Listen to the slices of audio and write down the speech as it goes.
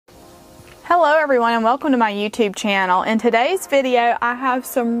Hello everyone and welcome to my YouTube channel. In today's video I have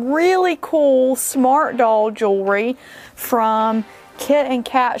some really cool smart doll jewelry from Kit and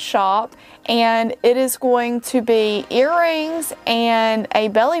Kat Shop, and it is going to be earrings and a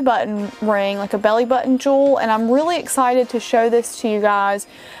belly button ring, like a belly button jewel, and I'm really excited to show this to you guys.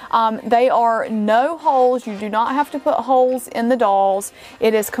 They are no holes. You do not have to put holes in the dolls.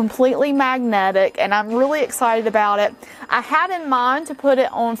 It is completely magnetic and I'm really excited about it. I had in mind to put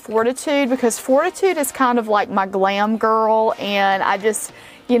it on Fortitude because Fortitude is kind of like my glam girl, and I just,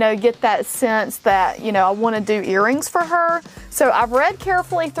 you know, get that sense that, you know, I want to do earrings for her. So I've read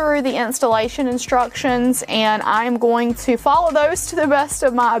carefully through the installation instructions and I am going to follow those to the best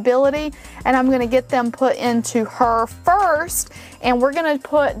of my ability, and I'm going to get them put into her first, and we're going to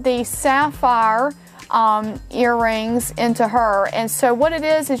put the sapphire earrings into her. And so what it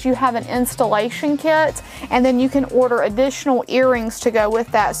is you have an installation kit and then you can order additional earrings to go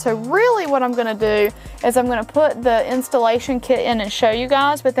with that. So really what I'm going to do is I'm going to put the installation kit in and show you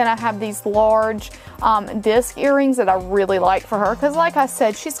guys, but then I have these large disc earrings that I really like for her because, like I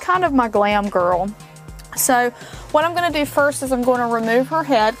said, she's kind of my glam girl. So what I'm going to do first is I'm going to remove her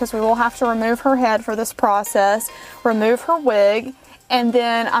head, because we will have to remove her head for this process, remove her wig, and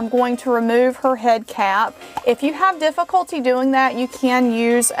then I'm going to remove her head cap. If you have difficulty doing that, you can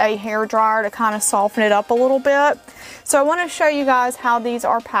use a hair dryer to kind of soften it up a little bit. So I want to show you guys how these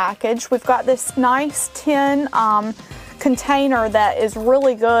are packaged. We've got this nice tin container that is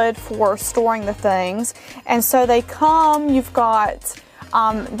really good for storing the things. And so they come, you've got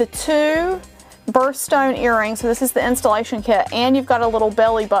the two birthstone earrings, so this is the installation kit, and you've got a little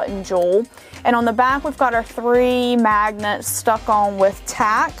belly button jewel, and on the back we've got our 3 magnets stuck on with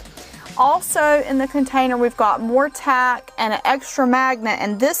tack. Also in the container we've got more tack and an extra magnet,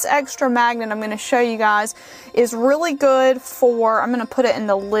 and this extra magnet I'm going to show you guys is really good for, I'm going to put it in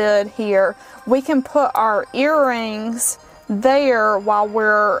the lid here, we can put our earrings there while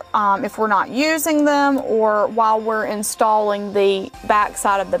we're, if we're not using them, or while we're installing the back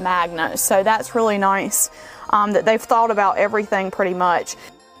side of the magnet. So that's really nice that they've thought about everything pretty much.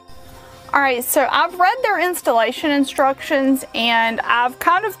 Alright, so I've read their installation instructions and I've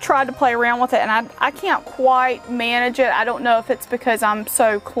kind of tried to play around with it, and I can't quite manage it. I don't know if it's because I'm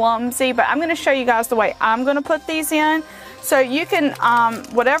so clumsy, but I'm going to show you guys the way I'm going to put these in. So you can,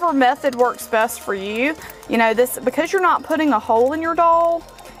 whatever method works best for you, you know, this, because you're not putting a hole in your doll,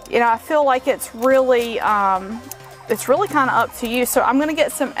 you know, I feel like it's really kind of up to you. So I'm going to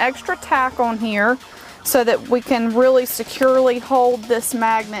get some extra tack on here so that we can really securely hold this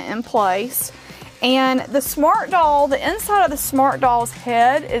magnet in place. And the Smart Doll, the inside of the Smart Doll's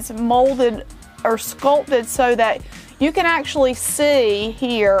head is molded or sculpted so that you can actually see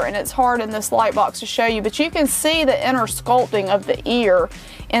here, and it's hard in this light box to show you, but you can see the inner sculpting of the ear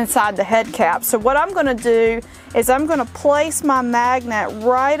inside the head cap. So what I'm going to do is I'm going to place my magnet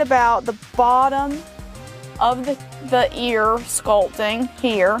right about the bottom of the ear sculpting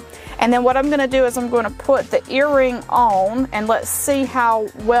here. And then what I'm going to do is I'm going to put the earring on, and let's see how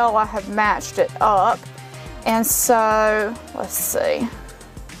well I have matched it up. And so, let's see.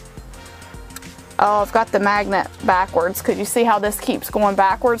 Oh, I've got the magnet backwards. Could you see how this keeps going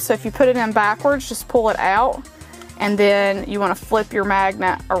backwards? So if you put it in backwards, just pull it out, and then you want to flip your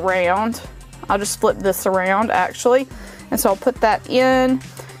magnet around. I'll just flip this around actually. And so I'll put that in,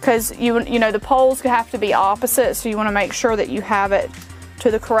 because you know the poles have to be opposite, so you want to make sure that you have it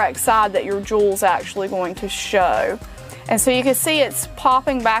to the correct side that your jewel's actually going to show. And so you can see it's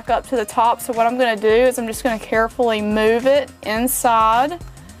popping back up to the top. So what I'm going to do is I'm just going to carefully move it inside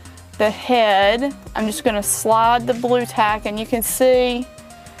the head. I'm just going to slide the blue tack, and you can see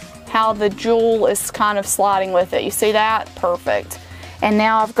how the jewel is kind of sliding with it. You see that? Perfect. And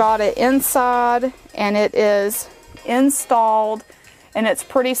now I've got it inside and it is installed, and it's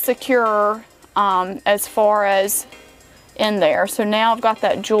pretty secure as far as in there. So now I've got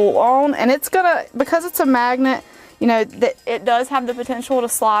that jewel on, and it's gonna, because it's a magnet, you know, that it does have the potential to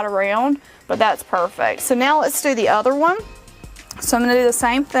slide around, but that's perfect. So now let's do the other one. So I'm going to do the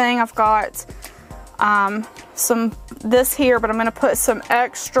same thing. I've got this here, but I'm going to put some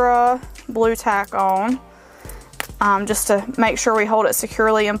extra blue tack on just to make sure we hold it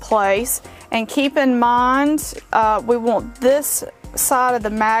securely in place. And keep in mind, we want this side of the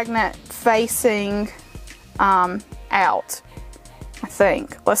magnet facing out, I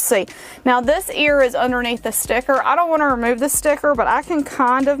think. Let's see. Now this ear is underneath the sticker. I don't want to remove the sticker, but I can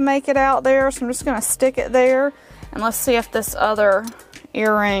kind of make it out there. So I'm just going to stick it there. And let's see if this other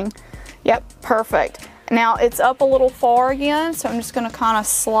earring, yep, perfect. Now it's up a little far again, so I'm just going to kind of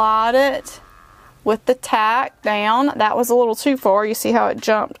slide it with the tack down. That was a little too far. You see how it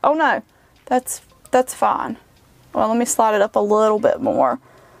jumped. Oh no, That's fine. Well, let me slide it up a little bit more.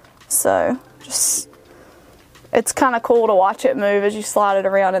 So just, it's kind of cool to watch it move as you slide it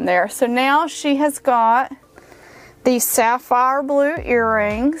around in there. So now she has got these sapphire blue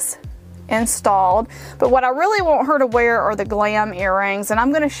earrings installed, but what I really want her to wear are the glam earrings, and I'm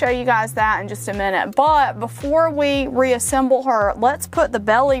going to show you guys that in just a minute. But before we reassemble her, let's put the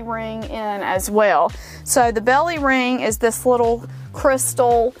belly ring in as well. So the belly ring is this little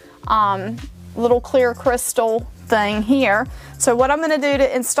crystal, little clear crystal thing here. So what I'm going to do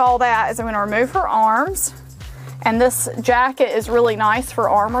to install that is I'm going to remove her arms, and this jacket is really nice for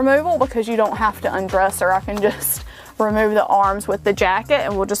arm removal because you don't have to undress her. I can just remove the arms with the jacket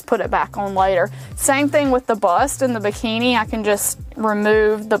and we'll just put it back on later. Same thing with the bust and the bikini. I can just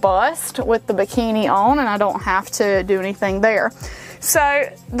remove the bust with the bikini on and I don't have to do anything there.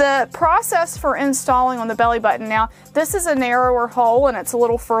 So the process for installing on the belly button, now this is a narrower hole and it's a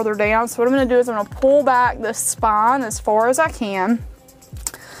little further down, so what I'm going to do is I'm going to pull back this spine as far as I can.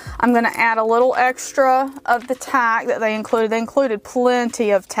 I'm going to add a little extra of the tack that they included. They included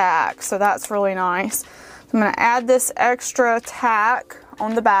plenty of tack, so that's really nice. I'm going to add this extra tack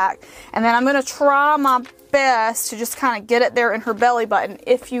on the back, and then I'm going to try my best to just kind of get it there in her belly button.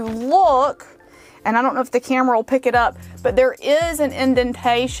 If you look, and I don't know if the camera will pick it up, but there is an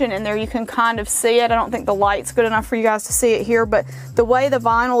indentation in there. You can kind of see it. I don't think the light's good enough for you guys to see it here, but the way the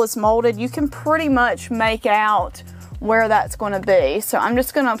vinyl is molded, you can pretty much make out where that's going to be. So I'm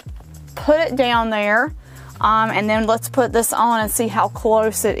just going to put it down there, and then let's put this on and see how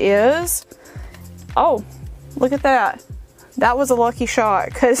close it is. Oh, look at that. That was a lucky shot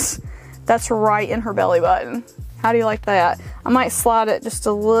because that's right in her belly button. How do you like that? I might slide it just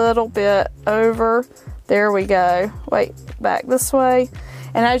a little bit over. There we go. Wait, back this way.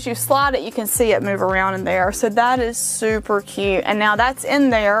 And as you slide it, you can see it move around in there. So that is super cute. And now that's in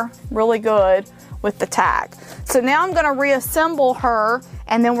there really good with the tack. So now I'm going to reassemble her,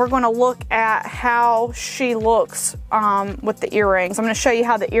 and then we're going to look at how she looks with the earrings. I'm going to show you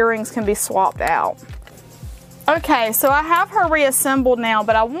how the earrings can be swapped out. Okay, so I have her reassembled now,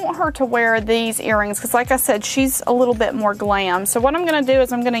 but I want her to wear these earrings because, like I said, she's a little bit more glam. So what I'm going to do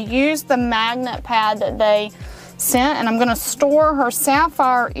is I'm going to use the magnet pad that they sent, and I'm going to store her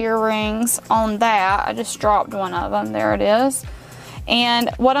sapphire earrings on that. I just dropped one of them. There it is. And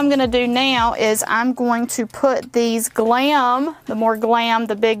what I'm going to do now is I'm going to put these glam, the more glam,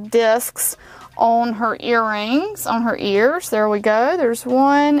 the big discs, on her earrings, on her ears. There we go. There's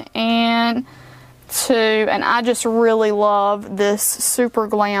one and two, and I just really love this super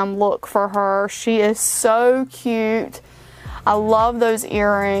glam look for her. She is so cute. I love those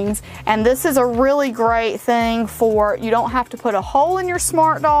earrings, and this is a really great thing for, you don't have to put a hole in your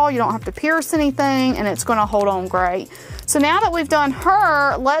Smart Doll, you don't have to pierce anything, and it's going to hold on great. So now that we've done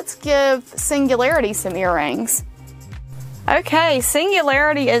her, let's give Singularity some earrings. Okay,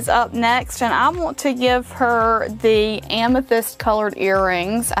 Singularity is up next, and I want to give her the amethyst colored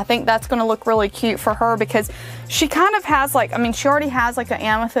earrings. I think that's going to look really cute for her because she kind of has like, I mean, she already has like an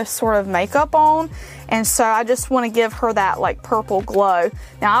amethyst sort of makeup on, and so I just want to give her that like purple glow.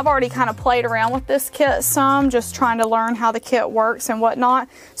 Now I've already kind of played around with this kit some, just trying to learn how the kit works and whatnot.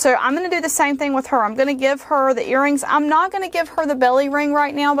 So I'm going to do the same thing with her. I'm going to give her the earrings. I'm not going to give her the belly ring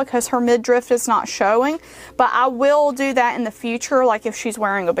right now because her midriff is not showing, but I will do that in the future, like if she's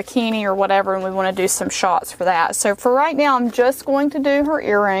wearing a bikini or whatever and we want to do some shots for that. So for right now, I'm just going to do her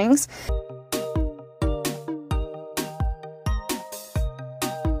earrings.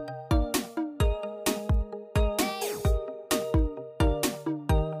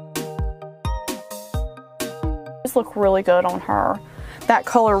 Look really good on her. That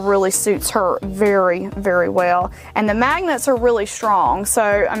color really suits her very, very well. And the magnets are really strong. So,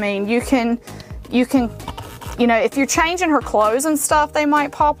 I mean, you can, you know, if you're changing her clothes and stuff, they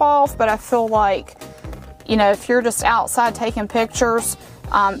might pop off, but I feel like, you know, if you're just outside taking pictures,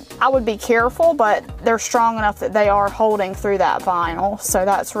 I would be careful, but they're strong enough that they are holding through that vinyl. So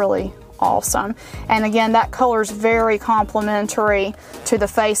that's really awesome. And again, that color is very complementary to the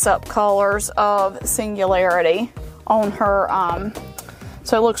face-up colors of Singularity on her.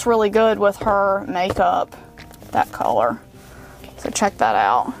 So it looks really good with her makeup, that color. So check that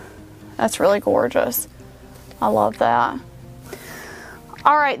out. That's really gorgeous. I love that.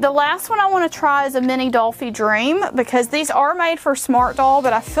 Alright, the last one I want to try is a Mini Dolphy Dream, because these are made for Smart Doll,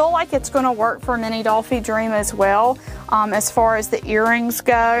 but I feel like it's going to work for Mini Dolphy Dream as well, as far as the earrings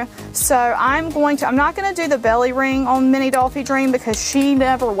go. So I'm not going to do the belly ring on Mini Dolphy Dream because she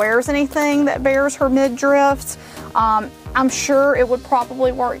never wears anything that bears her midriffs. I'm sure it would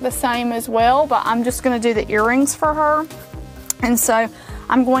probably work the same as well, but I'm just going to do the earrings for her. And so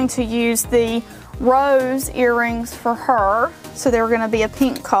I'm going to use the rose earrings for her. So they're going to be a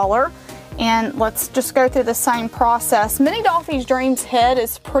pink color. And let's just go through the same process. Minnie Dolphy's Dreams head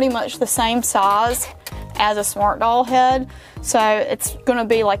is pretty much the same size as a Smart Doll head. So it's going to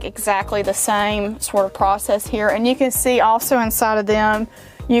be like exactly the same sort of process here. And you can see also inside of them,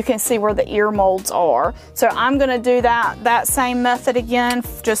 you can see where the ear molds are. So I'm going to do that same method again,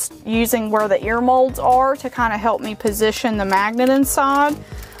 just using where the ear molds are to kind of help me position the magnet inside.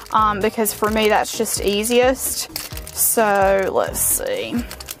 Because for me, that's just easiest. So let's see.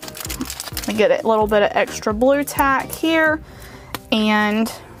 I get a little bit of extra blue tack here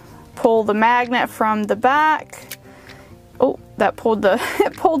and pull the magnet from the back. Oh, that pulled the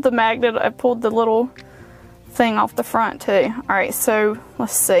it pulled the magnet. I pulled the little thing off the front too. All right, so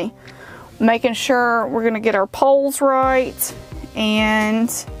let's see. Making sure we're gonna get our poles right, and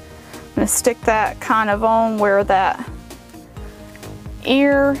I'm gonna stick that kind of on where that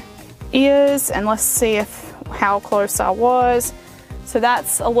ear is, and let's see how close I was. So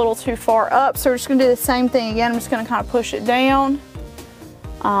that's a little too far up, so we're just gonna do the same thing again. I'm just gonna kind of push it down.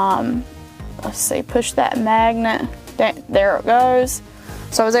 Let's see, push that magnet down. There it goes.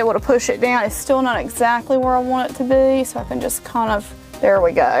 So I was able to push it down. It's still not exactly where I want it to be, so I can just kind of, there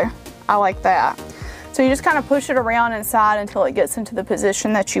we go. I like that. So you just kind of push it around inside until it gets into the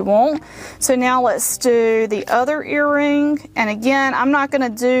position that you want. So now let's do the other earring. And again, I'm not gonna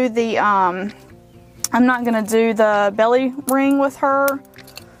do the belly ring with her,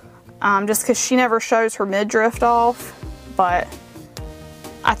 just because she never shows her midriff off, but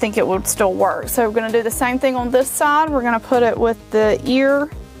I think it would still work. So we're gonna do the same thing on this side. We're gonna put it with the ear.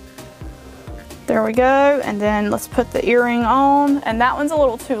 There we go, and then let's put the earring on. And that one's a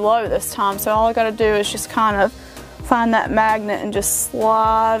little too low this time, so all I gotta do is just kind of find that magnet and just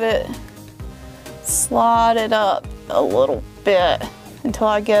slide it up a little bit until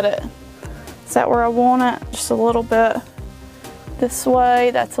I get it. Is that where I want it? Just a little bit this way.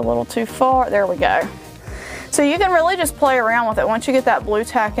 That's a little too far. There we go. So you can really just play around with it. Once you get that blue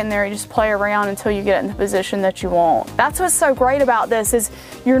tack in there, you just play around until you get it in the position that you want. That's what's so great about this, is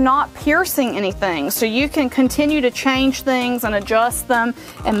you're not piercing anything. So you can continue to change things and adjust them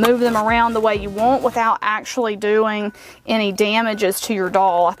and move them around the way you want without actually doing any damages to your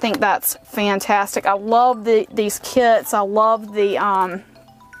doll. I think that's fantastic. I love these kits. I love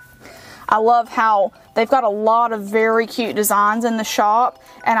how they've got a lot of very cute designs in the shop,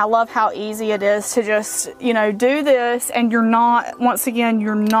 and I love how easy it is to just, you know, do this, and you're not, once again,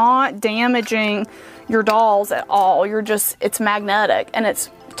 you're not damaging your dolls at all. You're just, it's magnetic and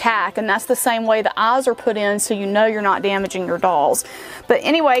it's tack, and that's the same way the eyes are put in, so you know you're not damaging your dolls. But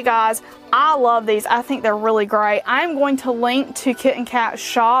anyway, guys, I love these. I think they're really great. I'm going to link to Kit and Kat's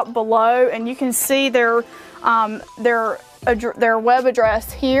shop below, and you can see their web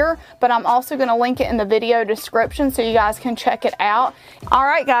address here, but I'm also going to link it in the video description so you guys can check it out.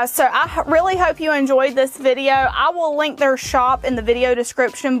 Alright guys, so I really hope you enjoyed this video. I will link their shop in the video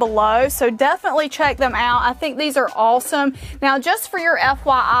description below, so definitely check them out. I think these are awesome. Now, just for your FYI,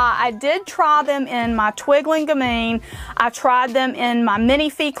 I did try them in my Twiggling Gamine, I tried them in my Mini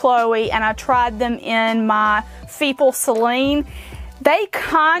Fee Chloe, and I tried them in my Feeple Celine. They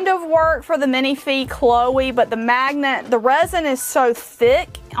kind of work for the Mini Fee Chloe, but the magnet, the resin is so thick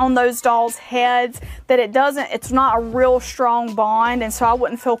on those dolls' heads that it's not a real strong bond, and so I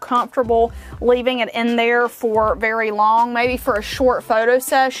wouldn't feel comfortable leaving it in there for very long, maybe for a short photo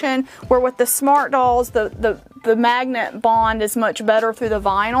session, where with the Smart Dolls, the magnet bond is much better through the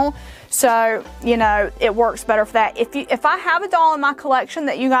vinyl. So, you know, it works better for that. If I have a doll in my collection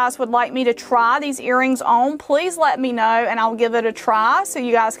that you guys would like me to try these earrings on, please let me know and I'll give it a try so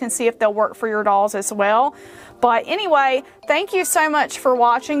you guys can see if they'll work for your dolls as well. But anyway, thank you so much for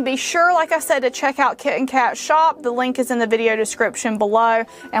watching. Be sure, like I said, to check out Kit and Kat's shop. The link is in the video description below,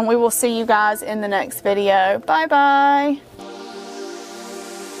 and we will see you guys in the next video. Bye bye.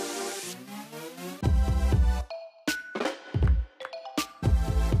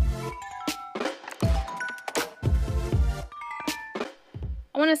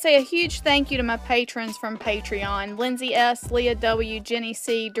 I want to say a huge thank you to my patrons from Patreon: Lindsay S., Leah W., Jenny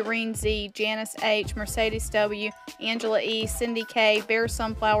C., Doreen Z., Janice H., Mercedes W., Angela E., Cindy K., Bear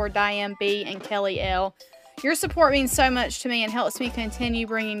Sunflower, Diane B., and Kelly L. Your support means so much to me and helps me continue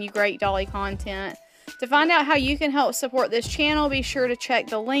bringing you great dolly content. To find out how you can help support this channel, be sure to check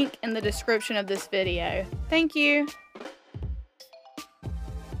the link in the description of this video. Thank you.